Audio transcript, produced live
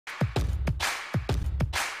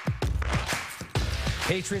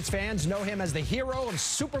Patriots fans know him as the hero of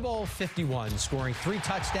Super Bowl 51, scoring 3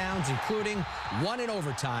 touchdowns, including one in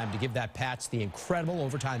overtime to give that Pats the incredible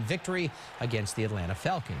overtime victory against the Atlanta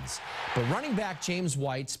Falcons. But running back James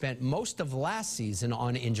White spent most of last season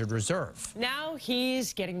on injured reserve. Now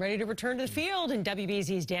he's getting ready to return to the field, and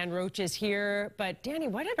WBZ's Dan Roche is here. But, Danny,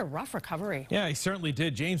 White had a rough recovery. Yeah, he certainly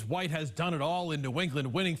did. James White has done it all in New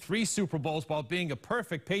England, winning 3 Super Bowls while being a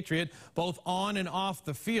perfect Patriot, both on and off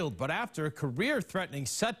the field. But after a career-threatening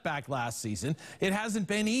setback last season, it hasn't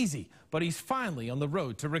been easy, but he's finally on the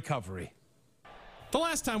road to recovery. The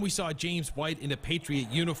last time we saw James White in a Patriot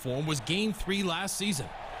uniform was Game 3 last season.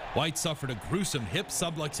 White suffered a gruesome hip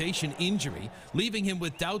subluxation injury, leaving him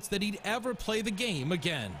with doubts that he'd ever play the game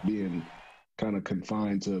again. Being kind of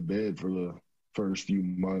confined to a bed for the first few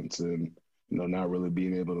months and, not really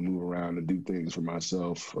being able to move around and do things for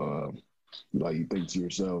myself, like you think to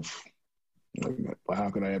yourself, like, how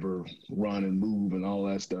could I ever run and move and all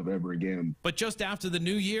that stuff ever again? But just after the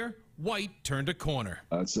new year, White turned a corner.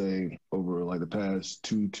 I'd say over like the past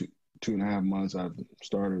two and a half months, I've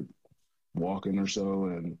started walking or so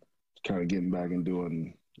and kind of getting back and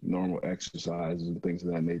doing normal exercise and things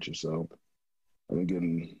of that nature. So I've been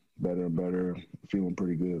getting better and better, feeling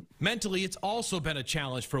pretty good. Mentally, it's also been a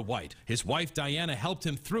challenge for White. His wife, Diana, helped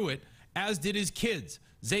him through it, as did his kids,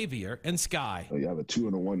 Xavier and Sky. I have a 2-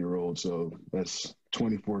 and a 1-year-old, so that's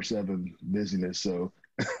 24/7 busyness. So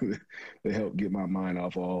they help get my mind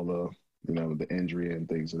off all the injury and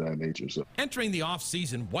things of that nature. So entering the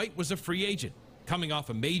offseason, White was a free agent. Coming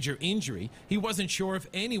off a major injury, he wasn't sure if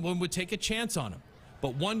anyone would take a chance on him.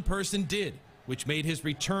 But one person did, which made his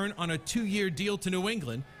return on a 2-year deal to New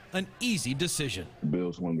England an easy decision.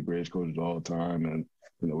 Bill's one of the greatest coaches of all time, and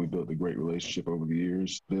we built a great relationship over the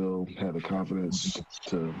years. Bill had the confidence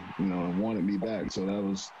to, and wanted me back. So that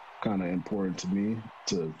was kind of important to me.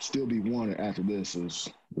 To still be wanted after this was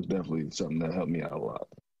definitely something that helped me out a lot.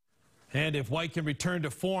 And if White can return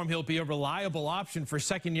to form, he'll be a reliable option for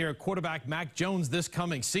second-year quarterback Mac Jones this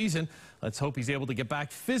coming season. Let's hope he's able to get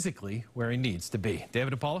back physically where he needs to be.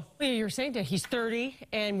 David and Paula? Well, you were saying that he's 30,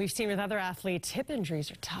 and we've seen with other athletes, hip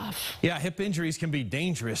injuries are tough. Yeah, hip injuries can be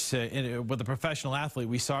dangerous with a professional athlete.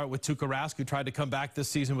 We saw it with Tuukka Rask, who tried to come back this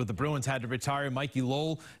season with the Bruins, had to retire. Mikey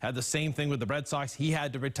Lowell had the same thing with the Red Sox. He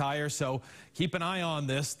had to retire. So keep an eye on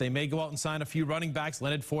this. They may go out and sign a few running backs.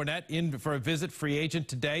 Leonard Fournette in for a visit, free agent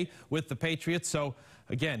today with the Patriots. So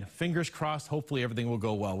again, fingers crossed, hopefully everything will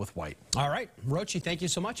go well with White. All right, Roche, thank you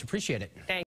so much. Appreciate it. Thanks.